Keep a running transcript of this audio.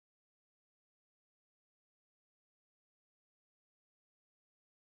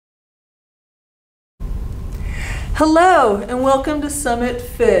Hello and welcome to Summit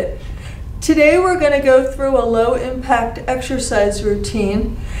Fit. Today we're going to go through a low impact exercise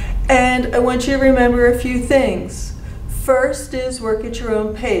routine and I want you to remember a few things. First is work at your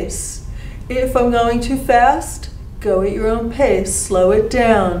own pace. If I'm going too fast, go at your own pace, slow it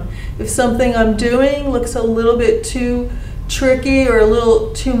down. If something I'm doing looks a little bit too tricky or a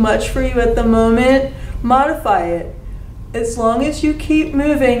little too much for you at the moment, modify it. As long as you keep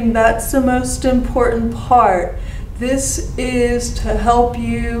moving, that's the most important part. This is to help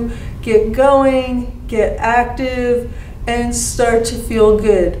you get going, get active, and start to feel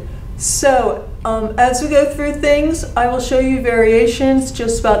good. So as we go through things, I will show you variations.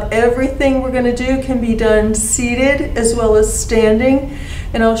 Just about everything we're going to do can be done seated as well as standing,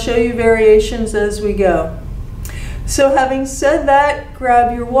 and I'll show you variations as we go. So having said that,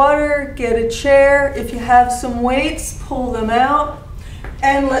 grab your water, get a chair. If you have some weights, pull them out,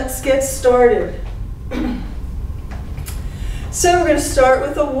 and let's get started. So we're going to start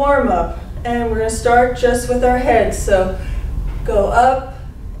with a warm-up, and we're going to start just with our head. So go up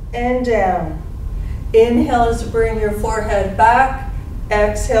and down. Inhale as you bring your forehead back.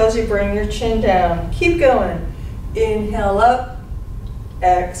 Exhale as you bring your chin down. Keep going. Inhale up,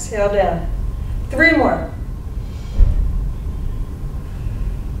 exhale down. 3 more.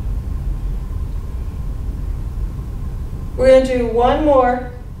 We're going to do 1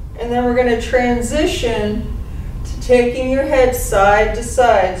 more, and then we're going to transition to taking your head side to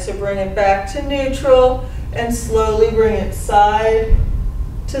side. So bring it back to neutral and slowly bring it side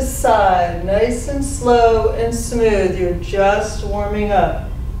to side. Nice and slow and smooth. You're just warming up.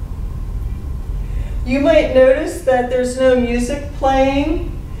 You might notice that there's no music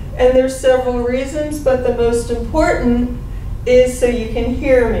playing, and there's several reasons, but the most important is so you can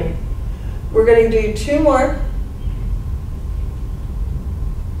hear me. We're going to do 2 more.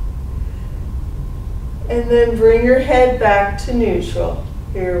 And then bring your head back to neutral.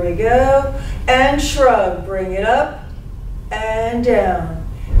 Here we go. And shrug. Bring it up and down.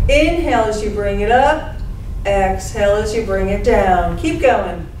 Inhale as you bring it up. Exhale as you bring it down. Keep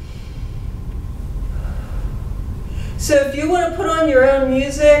going. So if you want to put on your own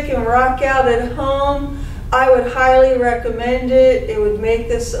music and rock out at home, I would highly recommend it. It would make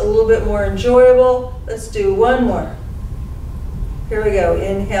this a little bit more enjoyable. Let's do 1 more. Here we go.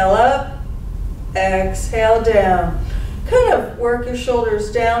 Inhale up. Exhale down. Kind of work your shoulders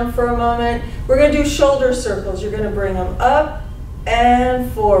down for a moment. We're going to do shoulder circles. You're going to bring them up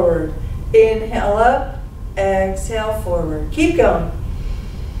and forward. Inhale up, exhale forward. Keep going.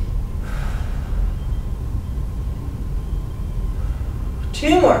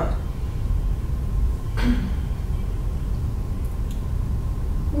 Two more.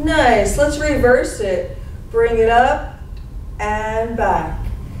 Nice. Let's reverse it. Bring it up and back.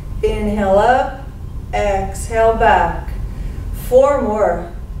 Inhale up. Exhale back. 4 more.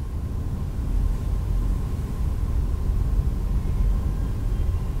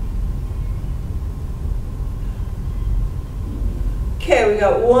 Okay, we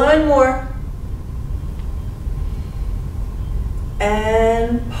got 1 more.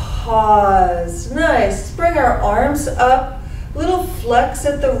 And pause. Nice. Bring our arms up. Little flex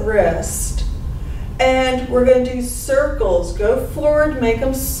at the wrist. And we're going to do circles. Go forward, make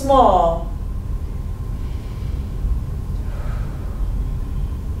them small.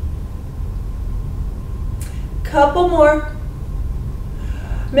 Couple more.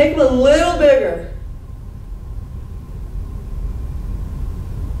 Make them a little bigger.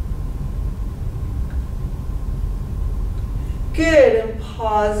 Good, and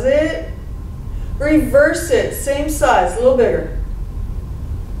pause it. Reverse it, same size, a little bigger.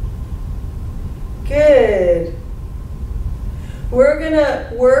 Good. We're going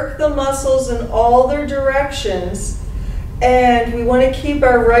to work the muscles in all their directions. And we want to keep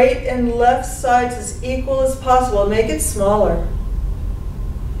our right and left sides as equal as possible. Make it smaller.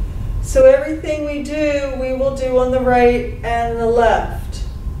 So everything we do, we will do on the right and the left.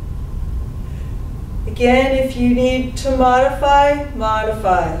 Again, if you need to modify,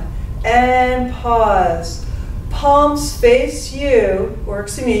 modify. And pause. Palms face you, or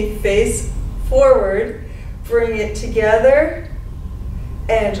excuse me, face forward. Bring it together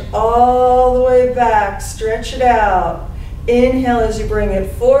and all the way back. Stretch it out. Inhale as you bring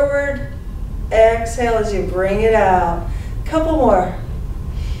it forward. Exhale as you bring it out. Couple more.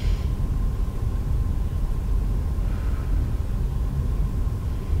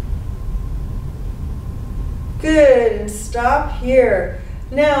 Good, and stop here.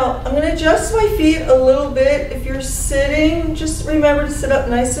 Now, I'm going to adjust my feet a little bit. If you're sitting, just remember to sit up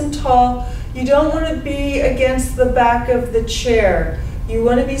nice and tall. You don't want to be against the back of the chair. You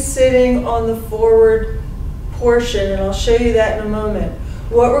want to be sitting on the forward portion, and I'll show you that in a moment.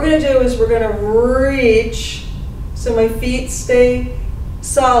 What we're going to do is we're going to reach so my feet stay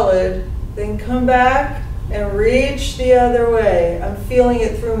solid, then come back and reach the other way. I'm feeling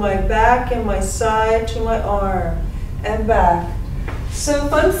it through my back and my side to my arm and back. So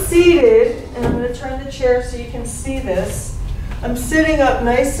if I'm seated, and I'm going to turn the chair so you can see this, I'm sitting up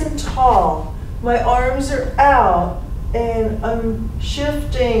nice and tall. My arms are out and I'm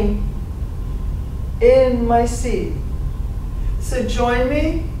shifting in my seat. So join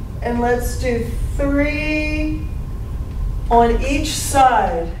me and let's do 3 on each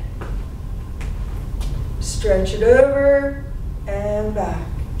side. Stretch it over and back.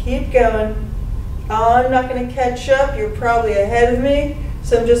 Keep going. I'm not going to catch up. You're probably ahead of me.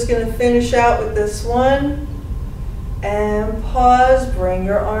 So I'm just going to finish out with this one. And pause. Bring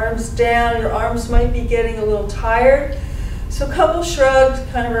your arms down. Your arms might be getting a little tired. So a couple shrugs.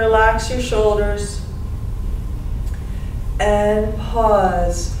 Kind of relax your shoulders. And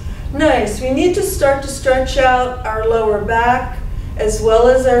pause. Nice. We need to start to stretch out our lower back as well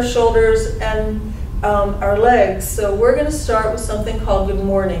as our shoulders and our legs. So we're going to start with something called good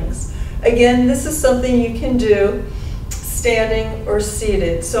mornings. Again, this is something you can do standing or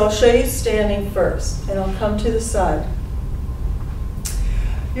seated. So I'll show you standing first, and I'll come to the side.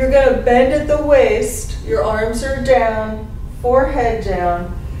 You're going to bend at the waist. Your arms are down, forehead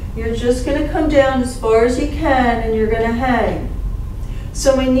down. You're just going to come down as far as you can, and you're going to hang.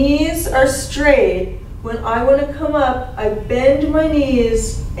 So my knees are straight. When I want to come up, I bend my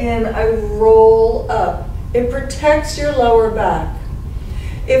knees and I roll up. It protects your lower back.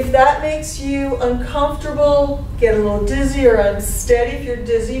 If that makes you uncomfortable, get a little dizzy or unsteady, if you're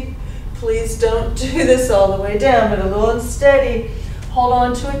dizzy, please don't do this all the way down, but a little unsteady, hold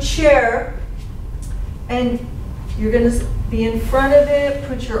on to a chair and you're going to be in front of it,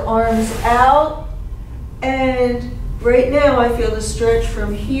 put your arms out, and right now I feel the stretch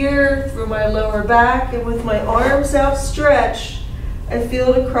from here through my lower back, and with my arms outstretched, I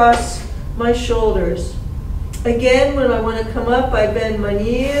feel it across my shoulders. Again, when I want to come up, I bend my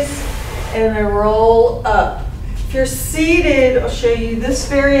knees and I roll up. If you're seated, I'll show you this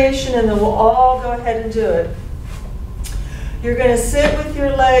variation and then we'll all go ahead and do it. You're going to sit with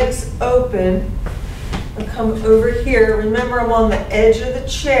your legs open and come over here. Remember, I'm on the edge of the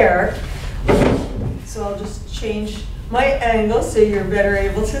chair, so I'll just change my angle so you're better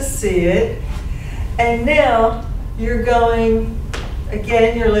able to see it. And now you're going,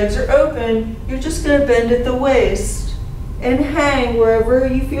 again, your legs are open. You're just going to bend at the waist and hang wherever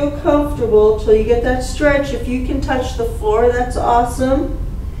you feel comfortable till you get that stretch. If you can touch the floor, that's awesome.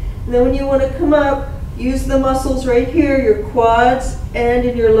 And then when you want to come up, use the muscles right here, your quads and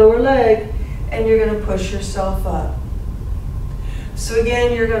in your lower leg, and you're going to push yourself up. So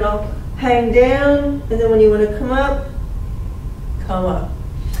again, you're going to hang down, and then when you want to come up, come up.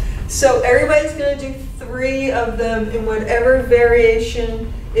 So everybody's going to do 3 of them in whatever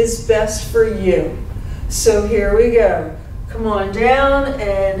variation is best for you. So here we go. Come on down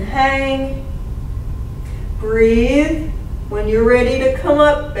and hang. Breathe. When you're ready to come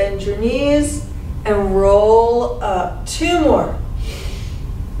up, bend your knees and roll up. 2 more.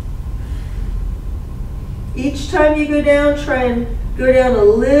 Each time you go down, try and go down a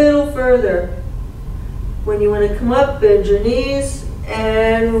little further. When you want to come up, bend your knees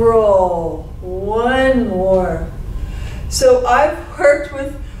and roll. 1 more. So I've worked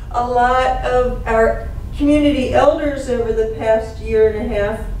with a lot of our community elders over the past 1.5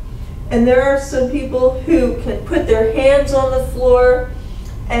 years, and there are some people who can put their hands on the floor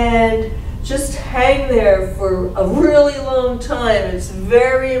and just hang there for a really long time. It's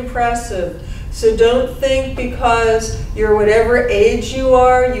very impressive. So don't think because you're whatever age you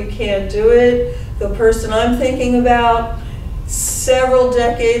are, you can't do it. The person I'm thinking about, several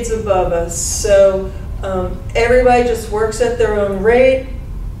decades above us. So everybody just works at their own rate,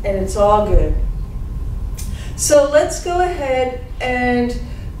 and it's all good. So let's go ahead and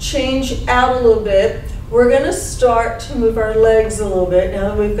change out a little bit. We're going to start to move our legs a little bit now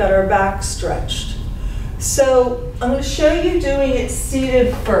that we've got our back stretched. So I'm going to show you doing it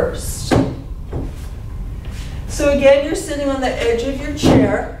seated first. So again, you're sitting on the edge of your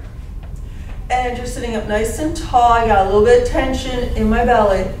chair, and you're sitting up nice and tall. I got a little bit of tension in my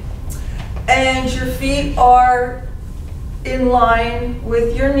belly. And your feet are in line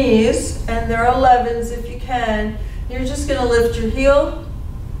with your knees, and they're 11s if you can. You're just going to lift your heel,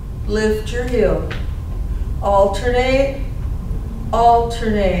 lift your heel. Alternate,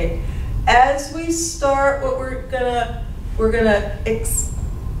 alternate. As we start, what we're going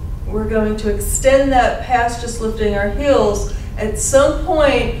to extend that past just lifting our heels At some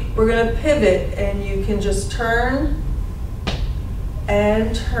point, we're going to pivot, and you can just turn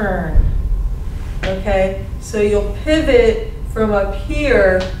and turn. Okay, so you'll pivot from up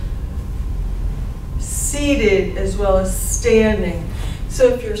here, seated as well as standing. So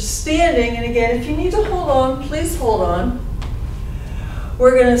if you're standing, and again, if you need to hold on, please hold on.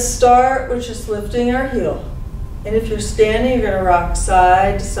 We're going to start with just lifting our heel. And if you're standing, you're going to rock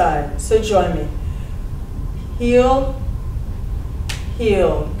side to side. So join me. Heel,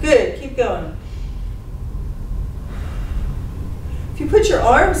 heel. Good, keep going. If you put your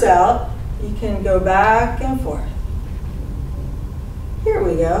arms out, you can go back and forth. Here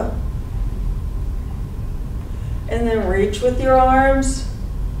we go. And then reach with your arms.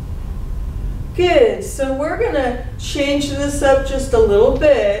 Good, so we're gonna change this up just a little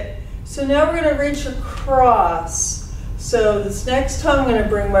bit. So now we're gonna reach across. So this next time I'm gonna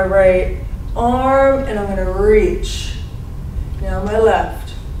bring my right arm and I'm gonna reach. Now my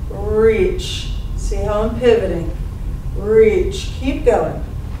left, reach. See how I'm pivoting? Reach, keep going.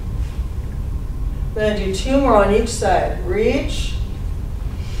 I'm gonna do 2 more on each side. Reach.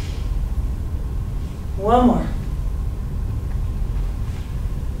 One more.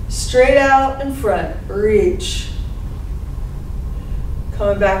 Straight out in front, reach.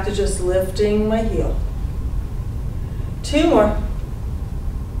 Coming back to just lifting my heel. 2 more.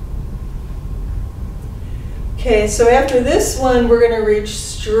 Okay, so after this one, we're gonna reach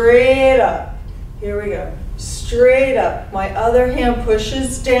straight up. Here we go, straight up. My other hand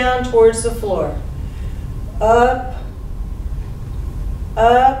pushes down towards the floor. Up,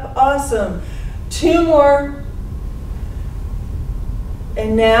 up, awesome. 2 more.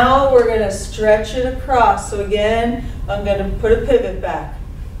 And now we're going to stretch it across. So again, I'm going to put a pivot back.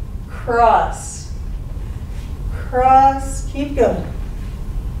 Cross, cross, keep going.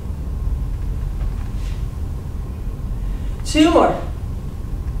 2 more.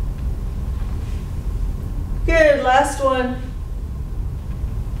 Good, last one.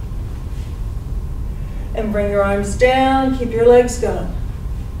 And bring your arms down, keep your legs going.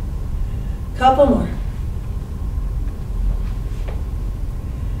 Couple more.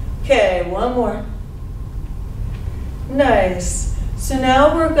 Okay, 1 more. Nice. So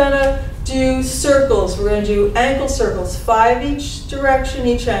now we're gonna do circles. We're gonna do ankle circles, 5 each direction,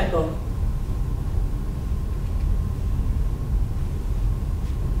 each ankle.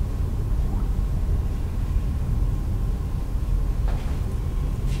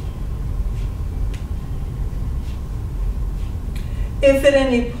 If at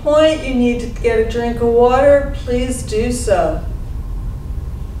any point you need to get a drink of water, please do so.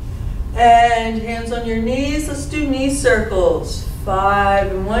 And hands on your knees, let's do knee circles.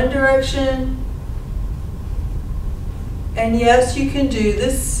 5 in one direction. And yes, you can do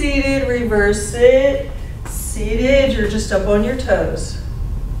this seated, reverse it. Seated, you're just up on your toes.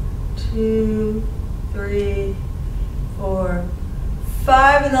 2, 3, 4,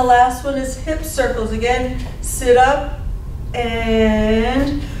 5. And the last one is hip circles. Again, sit up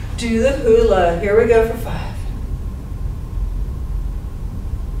and do the hula. Here we go for 5.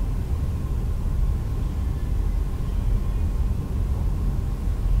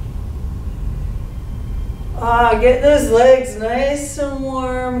 Get those legs nice and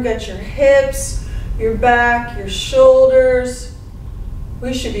warm. Got your hips, your back, your shoulders.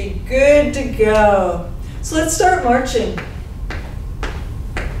 We should be good to go. So let's start marching.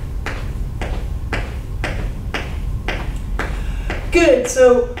 Good,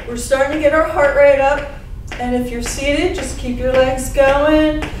 so we're starting to get our heart rate up. And if you're seated, just keep your legs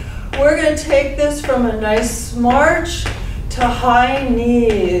going. We're going to take this from a nice march to high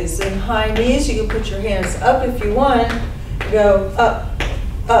knees. In high knees, you can put your hands up if you want. Go up,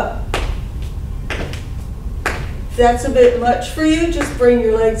 up. If that's a bit much for you, just bring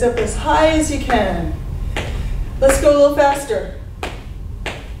your legs up as high as you can. Let's go a little faster.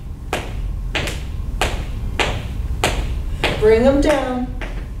 Bring them down.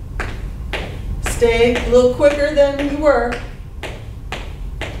 Stay a little quicker than you were.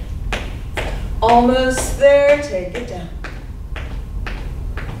 Almost there, take it down.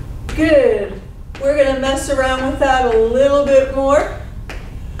 Good. We're going to mess around with that a little bit more.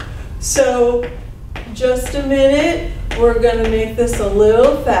 So, just a minute, we're going to make this a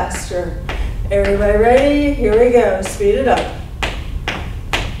little faster. Everybody ready? Here we go. Speed it up.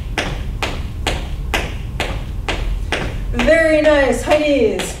 Very nice. High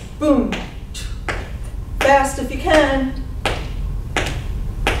knees. Boom. Fast if you can.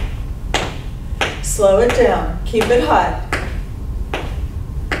 Slow it down. Keep it high.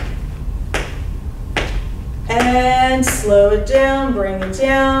 And slow it down. Bring it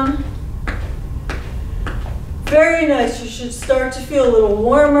down. Very nice. You should start to feel a little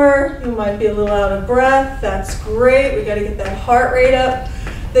warmer. You might be a little out of breath. That's great. We got to get that heart rate up.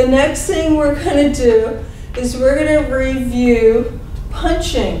 The next thing we're going to do is we're going to review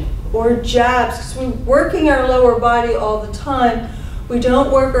punching or jabs, because we're working our lower body all the time. We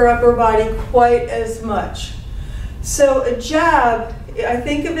don't work our upper body quite as much. So a jab, I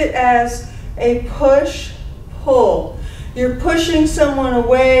think of it as a push-pull. You're pushing someone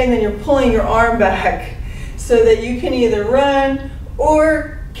away and then you're pulling your arm back so that you can either run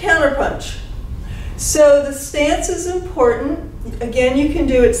or counterpunch. So the stance is important. Again, you can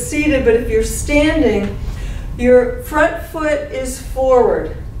do it seated, but if you're standing, your front foot is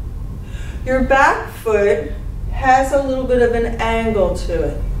forward. Your back foot has a little bit of an angle to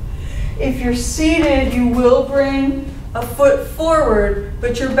it. If you're seated, you will bring a foot forward,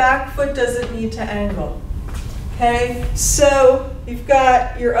 but your back foot doesn't need to angle. Okay, so you've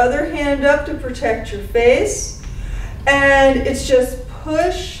got your other hand up to protect your face, and it's just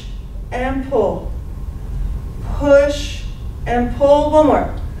push and pull. Push and pull. One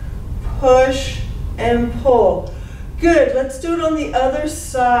more. Push and pull. Good, let's do it on the other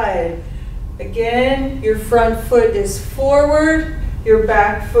side. Again, your front foot is forward, your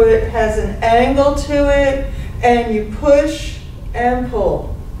back foot has an angle to it, and you push and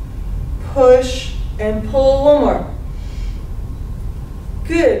pull. Push and pull. One more.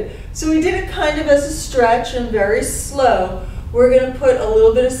 Good. So we did it kind of as a stretch and very slow. We're going to put a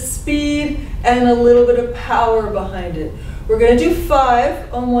little bit of speed and a little bit of power behind it. We're going to do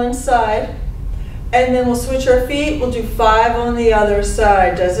 5 on one side, and then we'll switch our feet. We'll do 5 on the other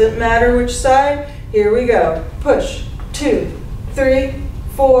side. Doesn't matter which side. Here we go. Push. 2, 3,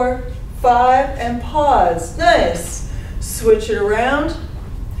 4, 5, and pause. Nice. Switch it around,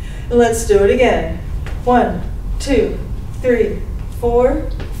 and let's do it again. 1, 2, 3, 4,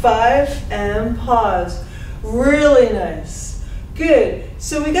 5, and pause. Really nice. Good.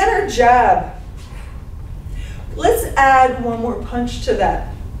 So we got our jab. Let's add one more punch to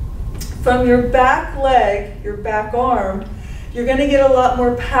that. From your back leg, your back arm, you're going to get a lot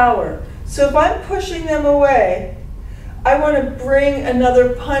more power. So if I'm pushing them away, I want to bring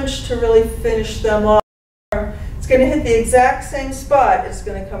another punch to really finish them off. It's going to hit the exact same spot. It's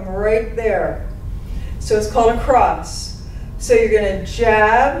going to come right there. So it's called a cross. So you're going to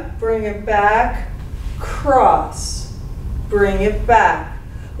jab, bring it back, cross, bring it back.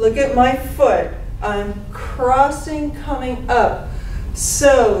 Look at my foot. I'm crossing, coming up.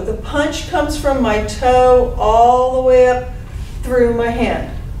 So the punch comes from my toe all the way up through my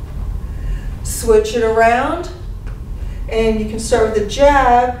hand. Switch it around, and you can start with a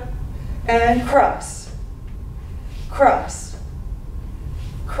jab and cross, cross,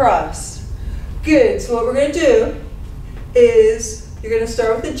 cross. Good. So what we're going to do is you're going to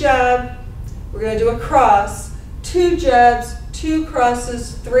start with a jab, we're going to do a cross, 2 jabs, 2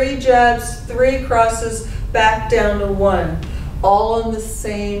 crosses, 3 jabs, 3 crosses, back down to 1. All on the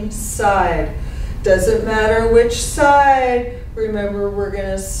same side. Doesn't matter which side. Remember, we're going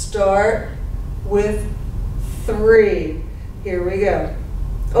to start with 3. Here we go.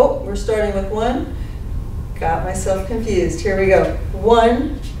 Oh, we're starting with 1. Got myself confused. Here we go.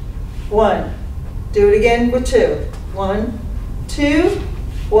 1, 1. Do it again with 2. 1, 2,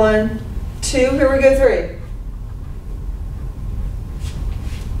 1, 2. Here we go. 3.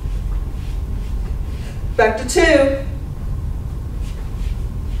 Back to 2.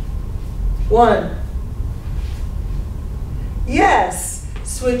 1. Yes.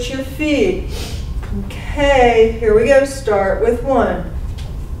 Switch your feet. Okay, here we go. Start with 1.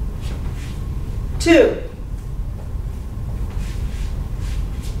 2.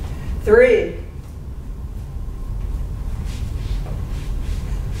 3.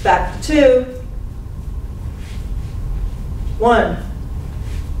 Back to 2. 1.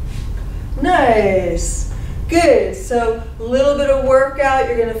 Nice. Good. So a little bit of workout.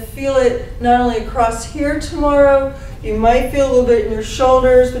 You're going to feel it not only across here tomorrow, you might feel a little bit in your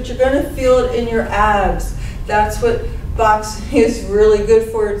shoulders, but you're going to feel it in your abs. That's what boxing is really good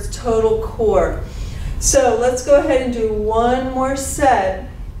for, its total core. So let's go ahead and do one more set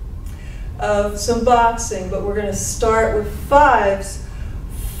of some boxing, but we're going to start with 5s.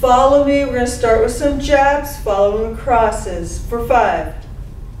 Follow me. We're going to start with some jabs, following crosses for 5.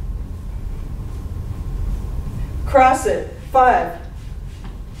 Cross it, 5.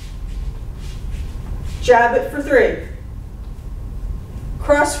 Jab it for 3.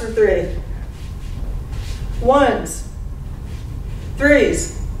 Cross for 3. 1s.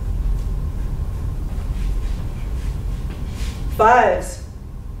 3s. 5s.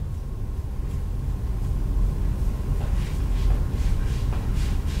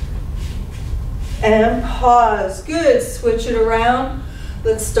 6 and pause. Good, switch it around.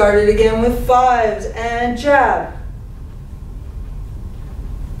 Let's start it again with 5s and jab.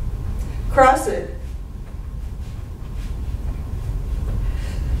 Cross it.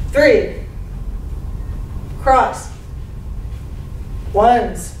 3, cross.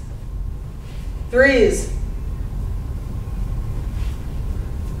 1s, 3s,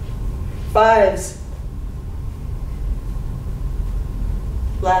 5s.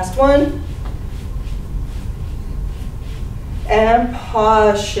 Last one. And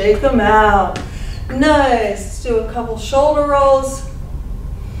pause, shake them out. Nice. Let's do a couple shoulder rolls.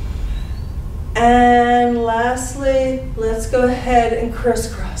 And lastly, let's go ahead and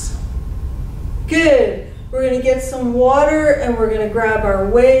crisscross. Good. We're going to get some water and we're going to grab our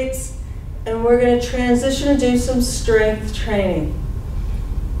weights and we're going to transition and do some strength training.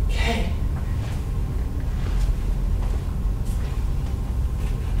 Okay.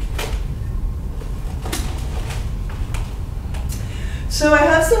 So I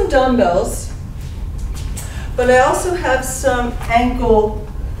have some dumbbells, but I also have some ankle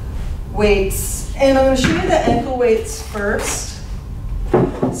weights, and I'm going to show you the ankle weights first.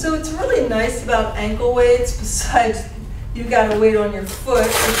 So it's really nice about ankle weights, besides you've got a weight on your foot,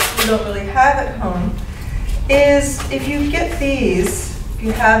 which you don't really have at home, is if you get these, if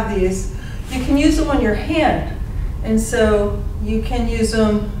you have these, you can use them on your hand. And so you can use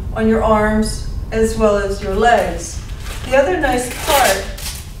them on your arms as well as your legs. The other nice part,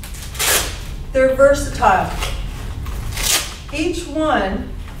 they're versatile. Each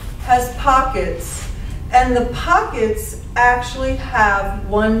one has pockets, and the pockets actually have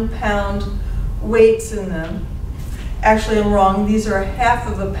 1 pound weights in them. Actually, I'm wrong. These are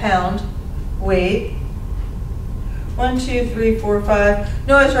 ½ of a pound weight. 1, 2, 3, 4, 5.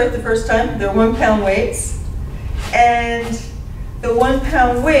 No, I was right the first time. They're 1 pound weights. And the 1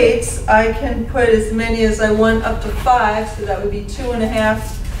 pound weights, I can put as many as I want, up to 5, so that would be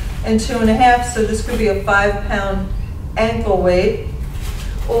 2½ and 2½. So this could be a 5 pound ankle weight,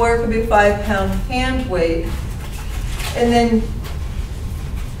 or it could be a 5 pound hand weight. And then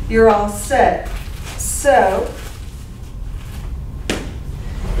you're all set. So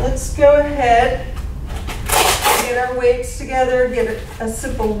let's go ahead, get our weights together, get a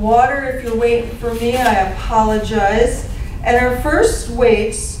sip of water. If you're waiting for me, I apologize. And our first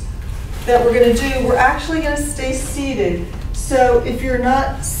weights that we're going to do, we're actually going to stay seated. So if you're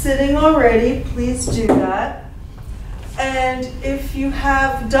not sitting already, please do that. And if you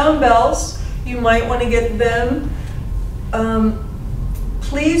have dumbbells, you might want to get them.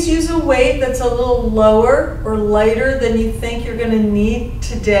 Please use a weight that's a little lower or lighter than you think you're going to need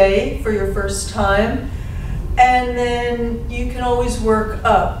today for your first time. And then you can always work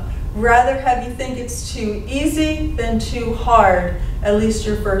up. Rather have you think it's too easy than too hard, at least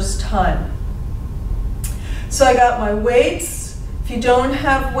your first time. So I got my weights. If you don't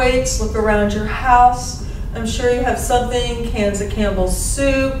have weights, look around your house. I'm sure you have something, cans of Campbell's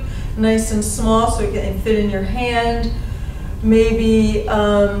soup, nice and small so it can fit in your hand. Maybe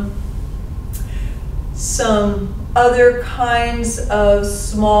some other kinds of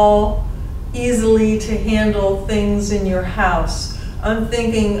small, easily to handle things in your house. I'm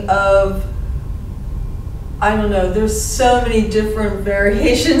thinking of, I don't know, there's so many different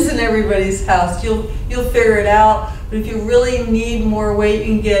variations in everybody's house. You'll figure it out. But if you really need more weight,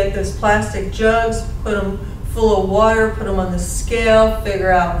 you can get those plastic jugs, put them full of water, put them on the scale,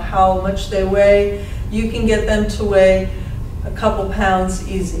 figure out how much they weigh. You can get them to weigh a couple pounds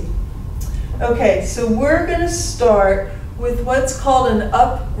easy. Okay, so we're going to start with what's called an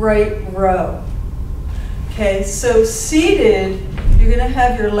upright row. Okay, so seated, you're going to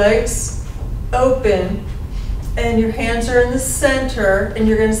have your legs open and your hands are in the center, and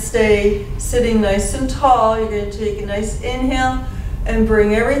you're going to stay sitting nice and tall. You're going to take a nice inhale and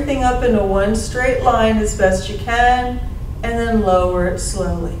bring everything up into one straight line as best you can, and then lower it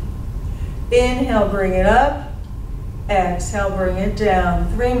slowly. Inhale, bring it up. Exhale, bring it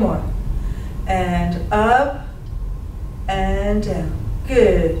down. 3 more. And up and down.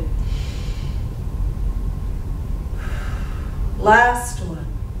 Good. Last one.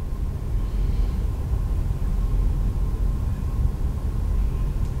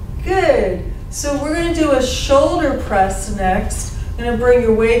 Good. So we're going to do a shoulder press next. You're going to bring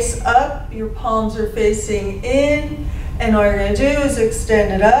your weights up. Your palms are facing in. And all you're going to do is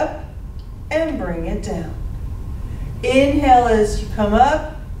extend it up and bring it down. Inhale as you come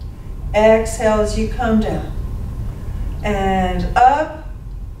up. Exhale as you come down. And up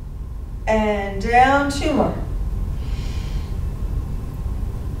and down. 2 more.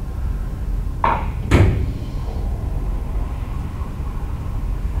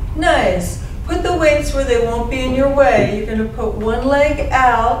 Nice. Put the weights where they won't be in your way. You're going to put one leg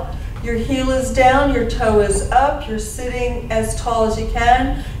out, your heel is down, your toe is up, you're sitting as tall as you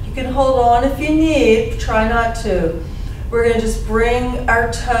can. You can hold on if you need, try not to. We're going to just bring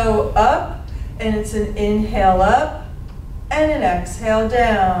our toe up, and it's an inhale up and an exhale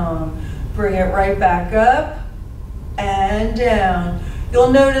down. Bring it right back up and down.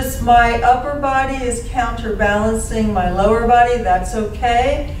 You'll notice my upper body is counterbalancing my lower body. That's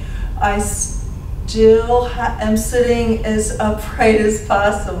okay. I still am sitting as upright as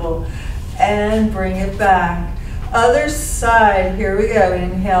possible. And bring it back. Other side, here we go.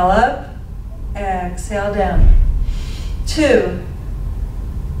 Inhale up, exhale down. 2.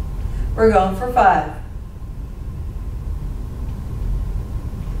 We're going for 5.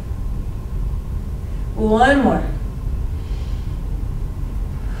 1 more.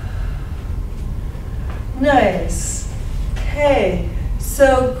 Nice. Okay,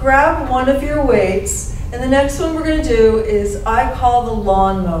 so grab one of your weights, and the next one we're going to do is I call the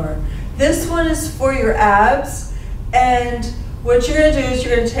lawnmower. This one is for your abs, and what you're going to do is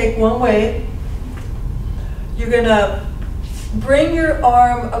you're going to take one weight, you're going to bring your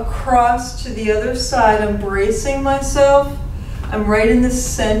arm across to the other side. I'm bracing myself. I'm right in the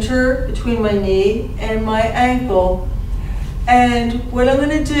center between my knee and my ankle. And what I'm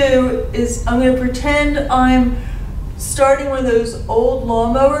going to do is I'm going to pretend I'm starting one of those old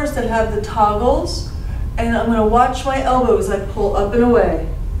lawnmowers that have the toggles, and I'm going to watch my elbows. I pull up and away,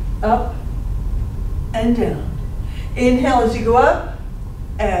 up and down. Inhale as you go up,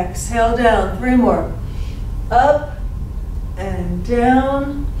 exhale down. 3 more. Up and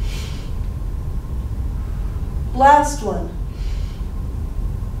down. Last one.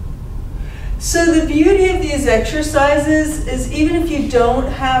 So the beauty of these exercises is even if you don't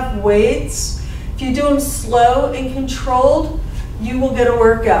have weights, if you do them slow and controlled, you will get a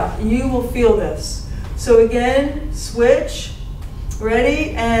workout. You will feel this. So again, switch.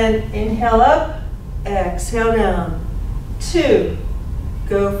 Ready? And inhale up, exhale down. 2.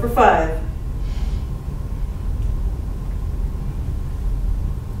 Go for 5.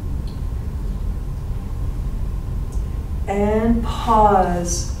 And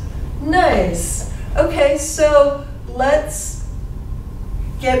pause. Nice. Okay, so let's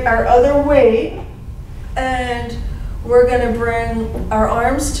get our other weight, and we're going to bring our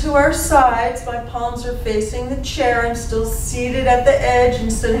arms to our sides. My palms are facing the chair. I'm still seated at the edge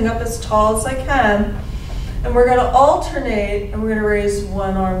and sitting up as tall as I can. And we're going to alternate, and we're going to raise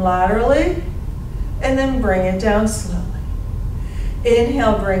one arm laterally and then bring it down slowly.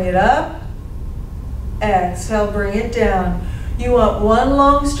 Inhale, bring it up. Exhale, bring it down. You want one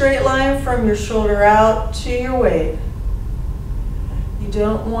long straight line from your shoulder out to your weight. You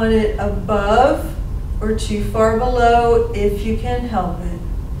don't want it above or too far below if you can help it.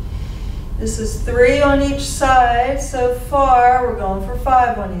 This is 3 on each side so far. We're going for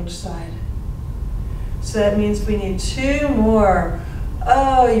 5 on each side. So that means we need 2 more.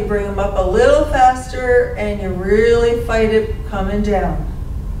 Oh, you bring them up a little faster and you really fight it coming down.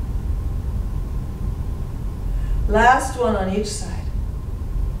 Last one on each side.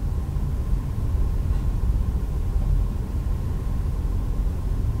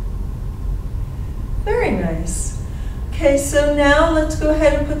 Very nice. Okay, so now let's go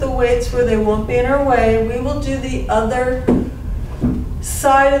ahead and put the weights where they won't be in our way. We will do the other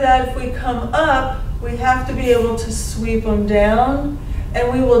side of that. If we come up, we have to be able to sweep them down,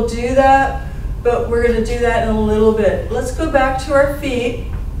 and we will do that, but we're going to do that in a little bit. Let's go back to our feet,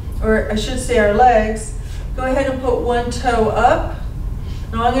 or I should say our legs. Go ahead and put one toe up.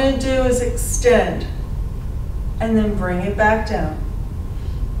 And all I'm going to do is extend and then bring it back down.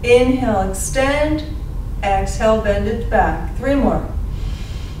 Inhale, extend. Exhale, bend it back. 3 more.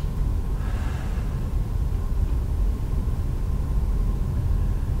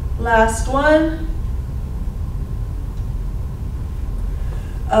 Last one.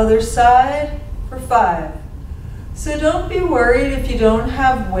 Other side for 5. So don't be worried if you don't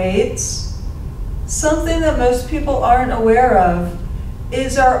have weights. Something that most people aren't aware of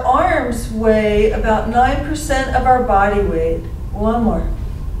is our arms weigh about 9% of our body weight. 1 more.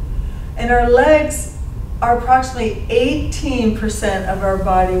 And our legs are approximately 18% of our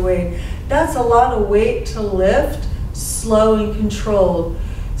body weight. That's a lot of weight to lift, slow and controlled.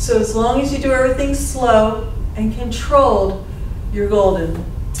 So as long as you do everything slow and controlled, you're golden.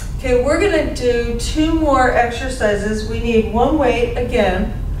 Okay, we're going to do 2 more exercises. We need 1 weight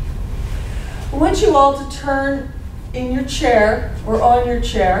again. I want you all to turn in your chair or on your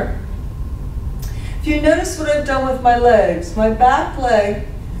chair. If you notice what I've done with my legs, my back leg,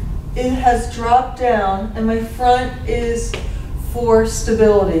 it has dropped down and my front is for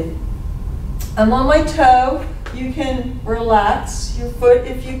stability. I'm on my toe. You can relax your foot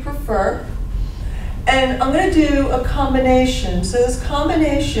if you prefer. And I'm going to do a combination. So this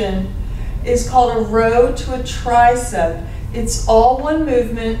combination is called a row to a tricep. It's all one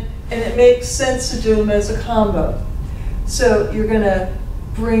movement, and it makes sense to do them as a combo. So you're going to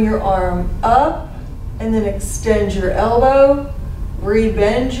bring your arm up and then extend your elbow,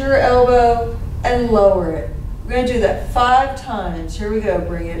 rebend your elbow, and lower it. We're going to do that 5 times. Here we go.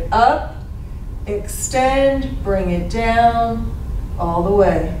 Bring it up, extend, bring it down, all the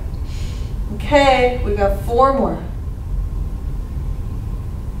way. Okay, we got 4 more.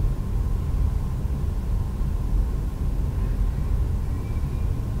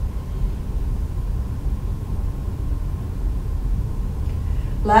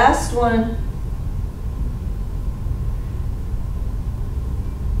 Last one.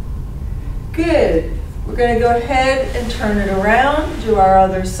 Good. We're going to go ahead and turn it around, do our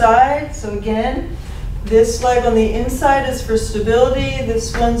other side. So again, this leg on the inside is for stability.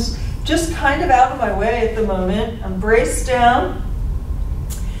 This one's just kind of out of my way at the moment. I'm braced down.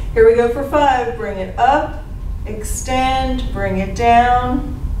 Here we go for 5. Bring it up, extend, bring it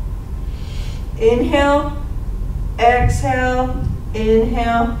down. Inhale, exhale,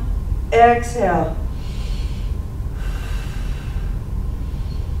 inhale, exhale.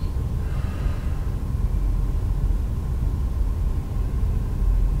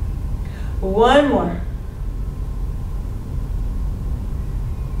 One more.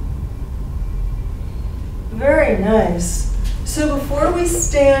 Very nice. So before we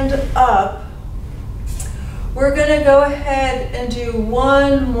stand up, we're going to go ahead and do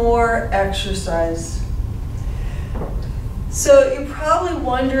one more exercise. So you're probably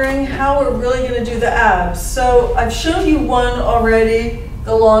wondering how we're really going to do the abs. So I've shown you one already,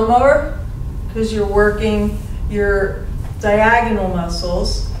 the lawnmower, because you're working your diagonal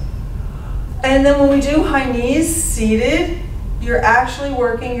muscles. And then when we do high knees seated, you're actually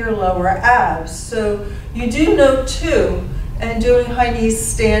working your lower abs. So you do know too, and doing high knees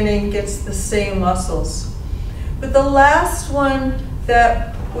standing gets the same muscles. But the last one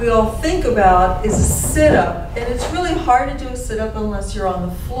that we all think about is a sit-up. And it's really hard to do a sit-up unless you're on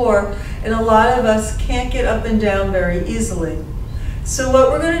the floor. And a lot of us can't get up and down very easily. So what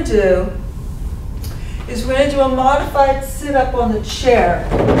we're going to do is we're going to do a modified sit-up on the chair.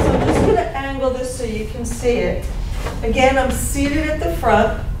 So I'm just going to angle this so you can see it. Again, I'm seated at the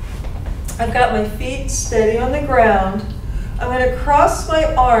front. I've got my feet steady on the ground. I'm going to cross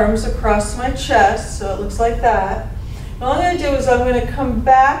my arms across my chest, so it looks like that. And all I'm going to do is I'm going to come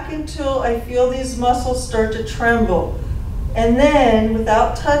back until I feel these muscles start to tremble. And then,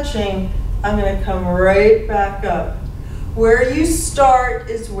 without touching, I'm going to come right back up. Where you start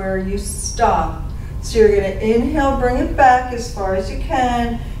is where you stop. So you're going to inhale, bring it back as far as you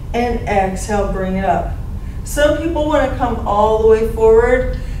can, and exhale, bring it up. Some people want to come all the way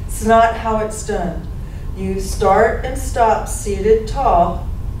forward. It's not how it's done. You start and stop seated tall,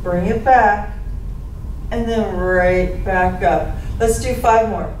 bring it back, and then right back up. Let's do 5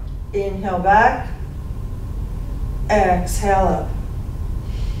 more. Inhale back, exhale up.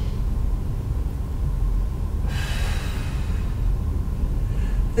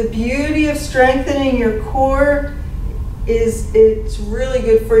 The beauty of strengthening your core is it's really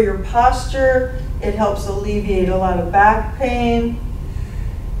good for your posture. It helps alleviate a lot of back pain.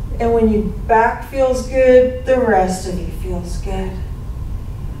 And when your back feels good, the rest of you feels good.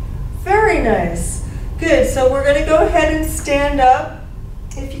 Very nice. Good, so we're going to go ahead and stand up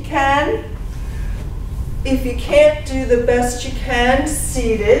if you can. If you can't, do the best you can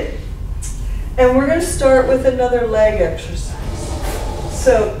seated. And we're going to start with another leg exercise.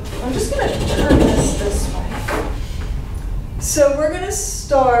 So I'm just going to turn this way. So we're going to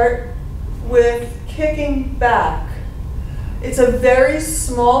start with kicking back. It's a very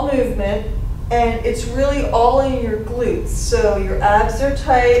small movement, and it's really all in your glutes. So your abs are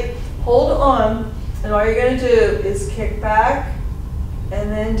tight, hold on, and all you're going to do is kick back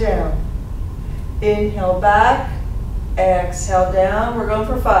and then down. Inhale back, exhale down. We're going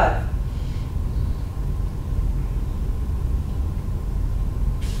for 5.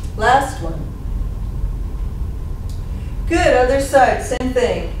 Last one. Good, other side, same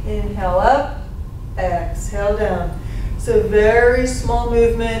thing. Inhale up, exhale down. So very small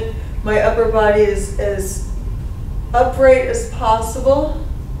movement. My upper body is as upright as possible.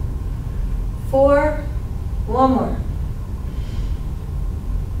 4, 1 more.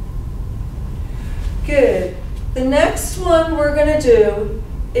 Good. The next one we're going to do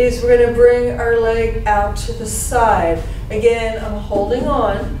is we're going to bring our leg out to the side. Again, I'm holding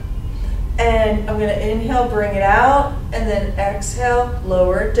on. And I'm going to inhale, bring it out, and then exhale,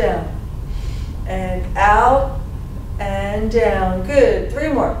 lower it down. and out and down. Good. 3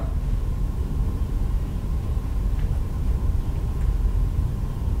 more.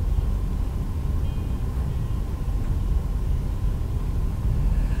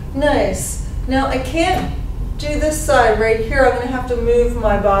 Nice. Now I can't do this side right here. I'm going to have to move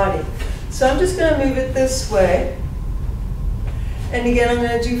my body. So I'm just going to move it this way. And again, I'm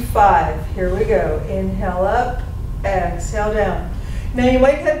going to do 5. Here we go. Inhale up, exhale down. Now you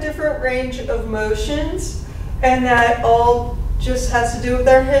might have different range of motions, and that all just has to do with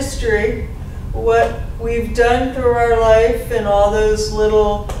our history, what we've done through our life and all those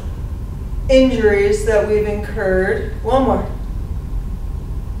little injuries that we've incurred. 1 more.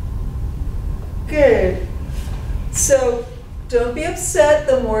 Good. So don't be upset.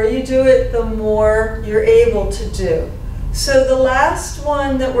 The more you do it, the more you're able to do. So the last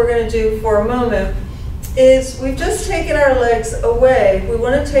one that we're going to do for a moment is we've just taken our legs away. We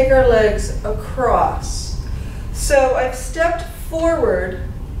want to take our legs across. So I've stepped forward,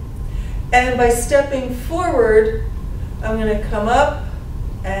 and by stepping forward, I'm going to come up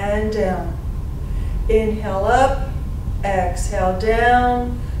and down. Inhale up, exhale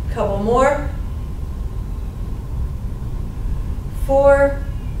down. Couple more. 4,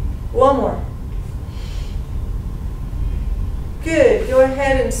 1 more. Good. Go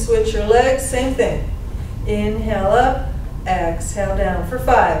ahead and switch your legs. Same thing. Inhale up, exhale down for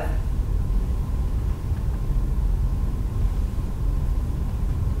 5.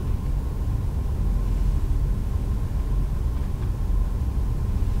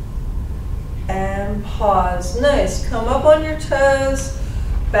 And pause. Nice. Come up on your toes,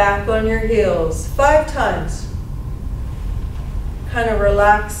 back on your heels. 5 times. Kind of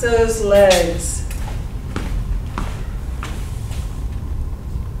relax those legs.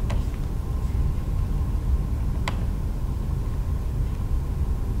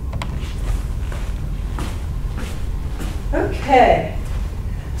 Okay,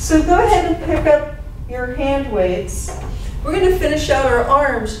 so go ahead and pick up your hand weights. We're going to finish out our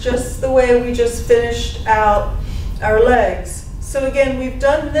arms just the way we just finished out our legs. So again, we've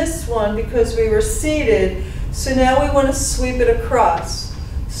done this one because we were seated. So now we want to sweep it across.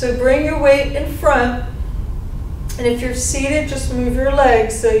 So bring your weight in front, and if you're seated, just move your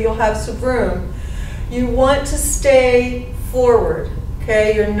legs so you'll have some room. You want to stay forward,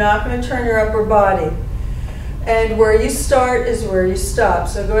 okay? You're not going to turn your upper body. And where you start is where you stop.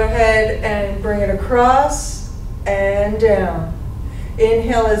 So go ahead and bring it across and down.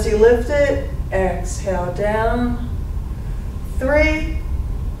 Inhale as you lift it, exhale down. 3,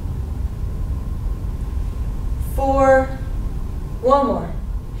 4, 1 more.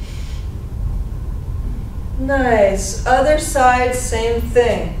 Nice. Other side, same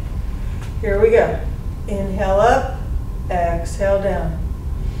thing. Here we go. Inhale up, exhale down.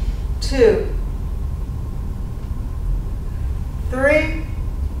 2, 3,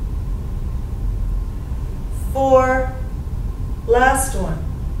 4, last one.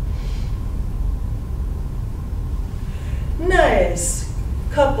 Nice.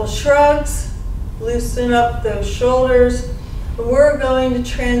 Couple shrugs. Loosen up those shoulders. We're going to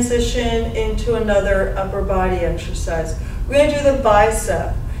transition into another upper body exercise. We're going to do the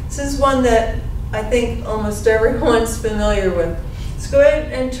bicep. This is one that I think almost everyone's familiar with. So go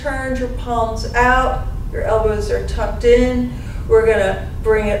ahead and turn your palms out. Your elbows are tucked in. We're going to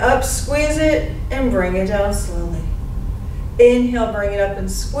bring it up, squeeze it, and bring it down slowly. Inhale, bring it up and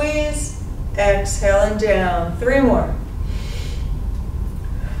squeeze. Exhale and down. 3 more.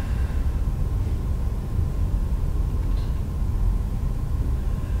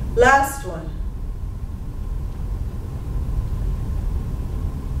 Last one.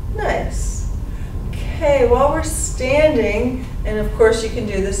 Nice. Okay, while we're standing, and of course you can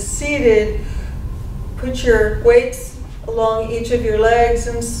do this seated, put your weights along each of your legs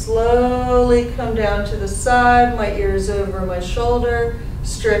and slowly come down to the side. My ears over my shoulder,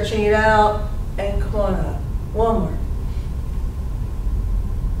 stretching it out, and come on up. 1 more.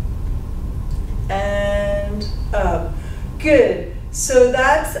 And up. Good. So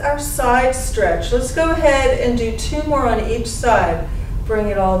that's our side stretch. Let's go ahead and do 2 more on each side. Bring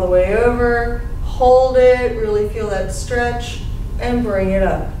it all the way over, hold it, really feel that stretch, and bring it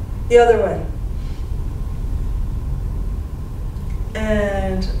up. The other way.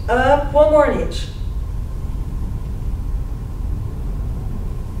 And up. 1 more on each.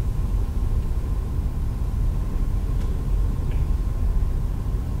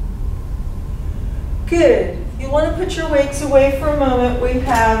 Good. You want to put your weights away for a moment. We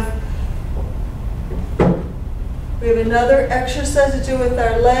have another exercise to do with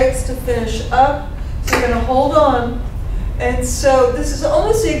our legs to finish up. So you're going to hold on, And so this is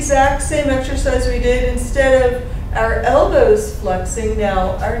almost the exact same exercise we did. Instead of our elbows flexing,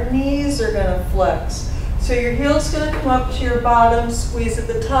 now our knees are gonna flex. So your heel's gonna come up to your bottom, squeeze at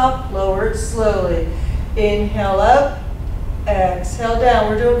the top, lower it slowly. Inhale up, exhale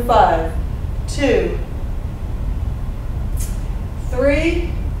down. We're doing 5, 2,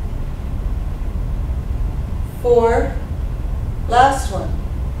 3, 4, last one.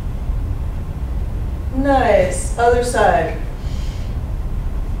 Nice, other side.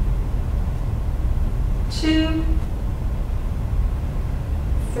 2,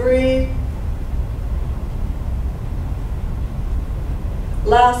 3,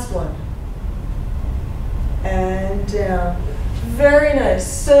 last one. And down. Very nice.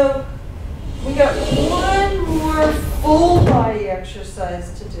 So we got one more full body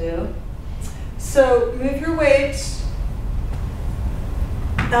exercise to do. So move your weights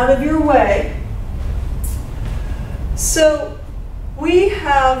out of your way. So we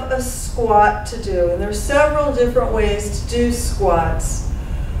have a squat to do, and there's several different ways to do squats.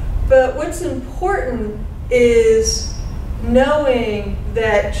 But what's important is knowing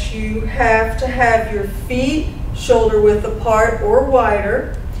that you have to have your feet shoulder width apart or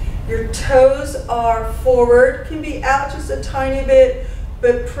wider. Your toes are forward, can be out just a tiny bit,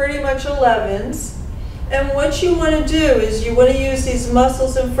 but pretty much 11s. And what you want to do is you want to use these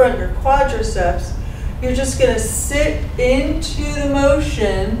muscles in front, your quadriceps. You're just going to sit into the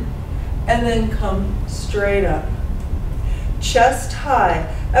motion and then come straight up. Chest high.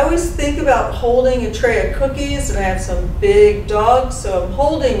 I always think about holding a tray of cookies, and I have some big dogs, so I'm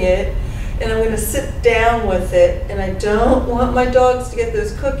holding it and I'm going to sit down with it, and I don't want my dogs to get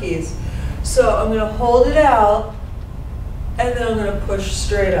those cookies. So I'm going to hold it out and then I'm going to push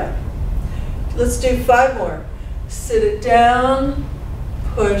straight up. Let's do 5 more. Sit it down,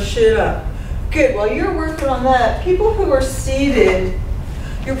 push it up. Good, while you're working on that, people who are seated,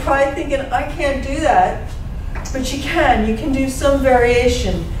 you're probably thinking, I can't do that, but you can. You can do some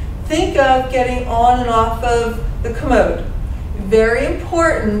variation. Think of getting on and off of the commode. Very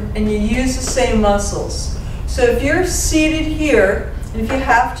important, and you use the same muscles. So if you're seated here, and if you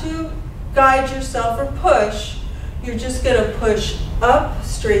have to guide yourself or push, you're just gonna push up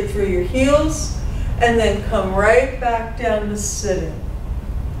straight through your heels, and then come right back down to sitting.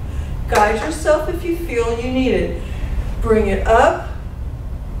 Guide yourself if you feel you need it. Bring it up,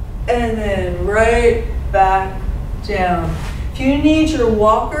 and then right back down. If you need your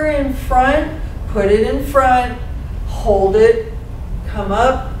walker in front, put it in front, hold it, come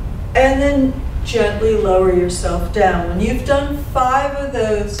up, and then gently lower yourself down. When you've done 5 of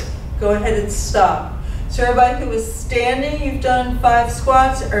those, go ahead and stop. So everybody who was standing, you've done 5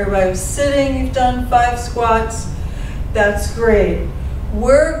 squats. Everybody who's sitting, you've done 5 squats. That's great.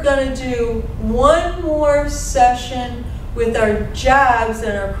 We're gonna do one more session with our jabs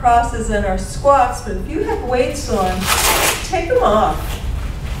and our crosses and our squats, but if you have weights on, take them off.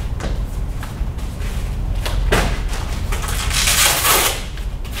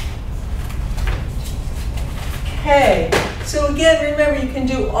 Okay, so again, remember you can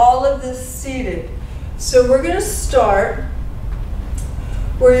do all of this seated. So we're gonna start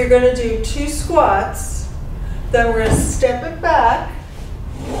where you're gonna do 2 squats, then we're gonna step it back.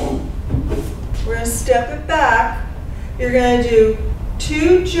 We're going to step it back. You're going to do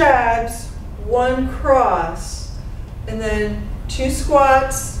 2 jabs, 1 cross, and then 2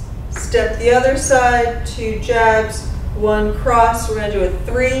 squats, step the other side, 2 jabs, 1 cross. We're going to do it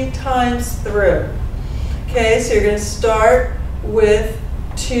 3 times through. Okay, so you're going to start with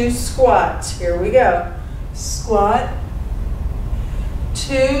 2 squats. Here we go. Squat,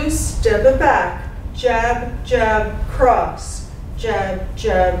 2, step it back, jab, jab, cross. Jab,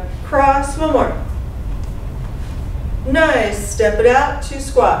 jab, cross. 1 more. Nice. Step it out. 2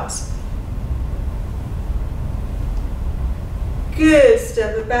 squats. Good.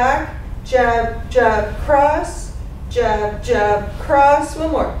 Step it back. Jab, jab, cross. Jab, jab, cross. 1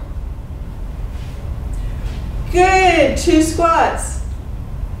 more. Good. 2 squats.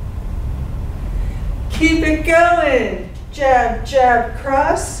 Keep it going. Jab, jab,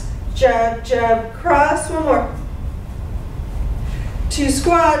 cross. Jab, jab, cross. 1 more. 2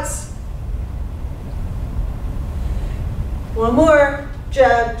 squats. 1 more.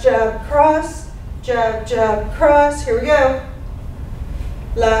 Jab, jab, cross. Jab, jab, cross. Here we go.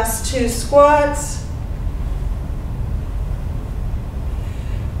 Last 2 squats.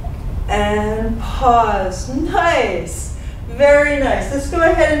 And pause. Nice. Very nice. Let's go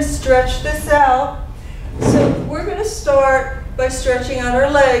ahead and stretch this out. So we're going to start by stretching out our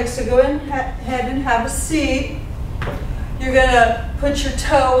legs. So go ahead and have a seat. You're going to put your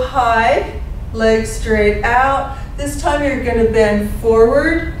toe high, legs straight out. This time you're going to bend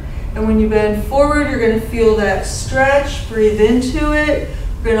forward, and when you bend forward, you're going to feel that stretch. Breathe into it.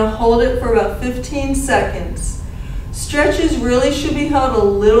 We're going to hold it for about 15 seconds. Stretches really should be held a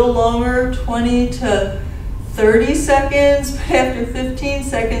little longer, 20 to 30 seconds. After 15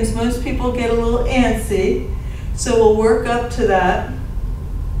 seconds, most people get a little antsy, so we'll work up to that.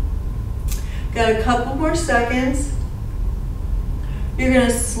 Got a couple more seconds. You're going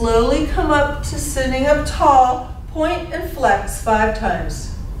to slowly come up to sitting up tall, point and flex 5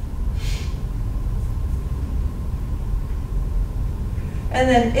 times. And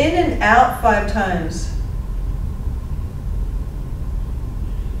then in and out 5 times.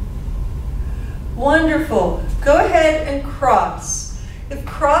 Wonderful. Go ahead and cross. If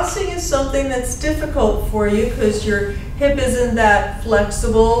crossing is something that's difficult for you because your hip isn't that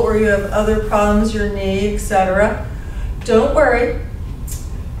flexible or you have other problems, your knee, etc., don't worry.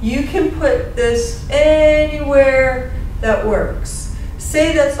 You can put this anywhere that works.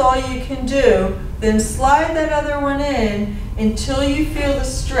 Say that's all you can do, then slide that other one in until you feel the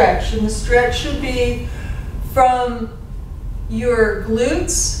stretch. And the stretch should be from your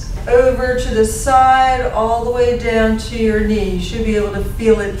glutes over to the side all the way down to your knee. You should be able to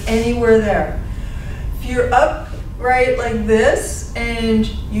feel it anywhere there. If you're upright like this and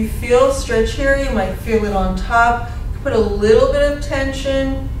you feel stretch here, you might feel it on top. Put a little bit of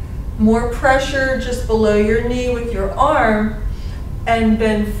tension, more pressure just below your knee with your arm, and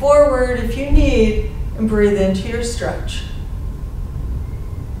bend forward if you need, and breathe into your stretch.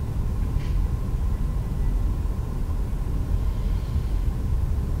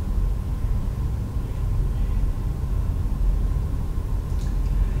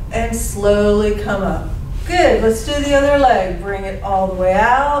 And slowly come up. Good, let's do the other leg. Bring it all the way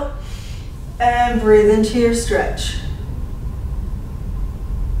out and breathe into your stretch.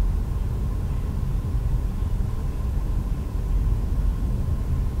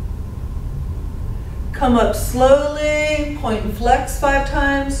 Come up slowly, point and flex 5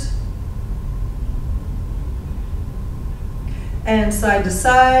 times. And side to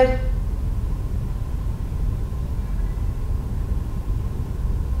side.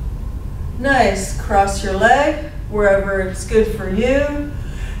 Nice, cross your leg wherever it's good for you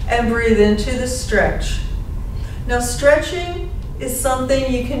and breathe into the stretch. Now stretching is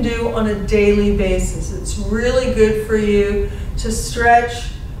something you can do on a daily basis. It's really good for you to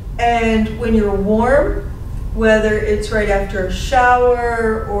stretch, and when you're warm, whether it's right after a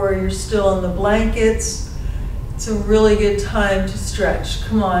shower or you're still in the blankets, it's a really good time to stretch.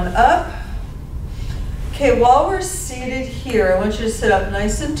 Come on up. Okay, while we're seated here, I want you to sit up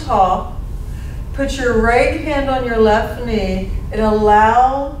nice and tall. Put your right hand on your left knee and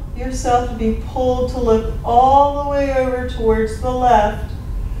allow yourself to be pulled to look all the way over towards the left.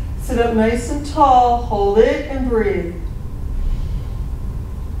 Sit up nice and tall, hold it and breathe.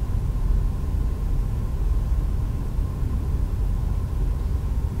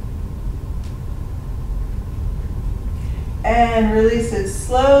 And release it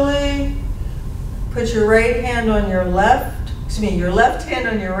slowly. Put your right hand on your your left hand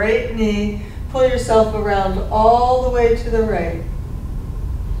on your right knee. Pull yourself around all the way to the right.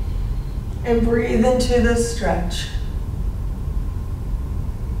 And breathe into the stretch.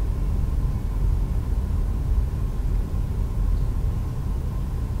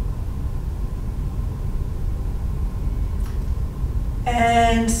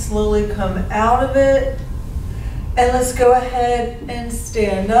 And slowly come out of it. And let's go ahead and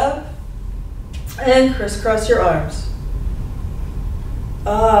stand up and crisscross your arms.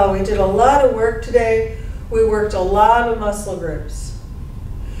 We did a lot of work today. We worked a lot of muscle groups.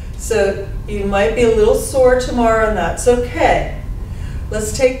 So you might be a little sore tomorrow, and that's okay.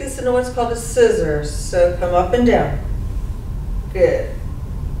 Let's take this into what's called a scissors. So come up and down. Good.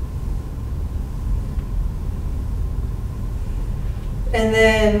 And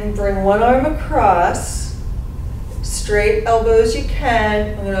then bring one arm across. Straight elbow as you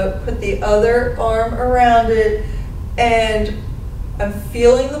can. I'm going to put the other arm around it, and I'm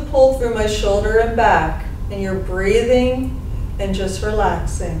feeling the pull through my shoulder and back, and you're breathing and just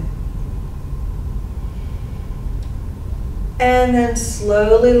relaxing. And then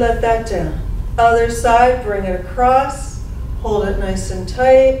slowly let that down. Other side, bring it across, hold it nice and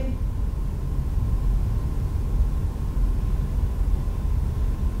tight.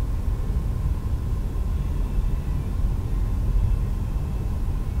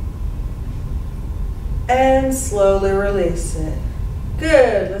 And slowly release it.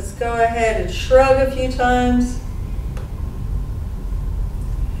 Good, let's go ahead and shrug a few times.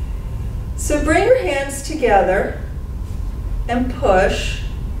 So bring your hands together and push.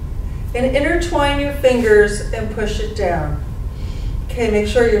 And intertwine your fingers and push it down. Okay, make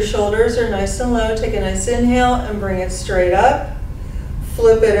sure your shoulders are nice and low. Take a nice inhale and bring it straight up.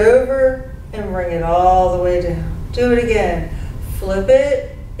 Flip it over and bring it all the way down. Do it again. Flip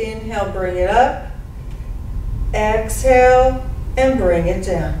it, inhale, bring it up. Exhale and bring it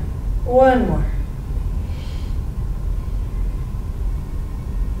down. One more.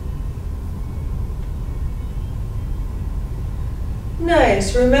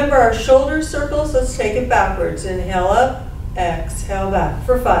 Nice. Remember our shoulder circles. Let's take it backwards. Inhale up, exhale back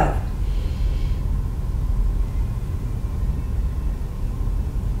for 5.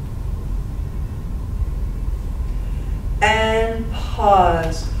 And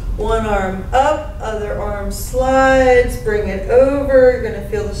pause. One arm up, other arm slides. Bring it over. You're going to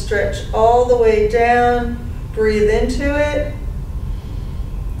feel the stretch all the way down. Breathe into it.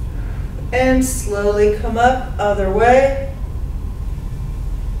 And slowly come up, other way.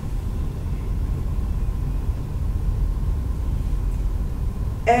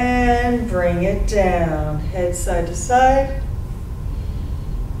 And bring it down, head side to side.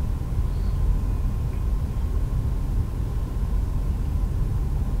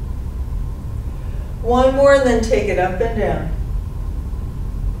 One more and then take it up and down.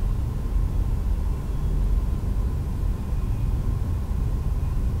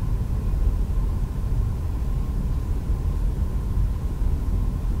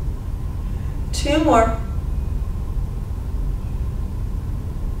 Two more.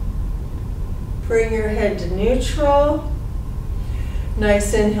 Bring your head to neutral.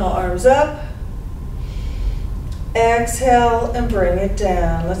 Nice inhale, arms up. Exhale and bring it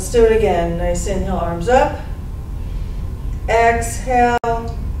down. Let's do it again. Nice inhale, arms up.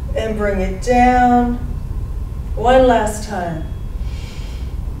 Exhale and bring it down. One last time.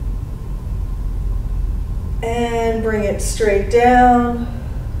 And bring it straight down.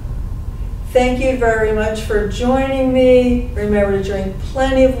 Thank you very much for joining me. Remember to drink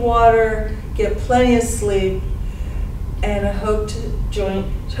plenty of water, get plenty of sleep, and I hope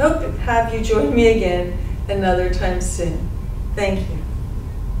to have you join me again another time soon. Thank you.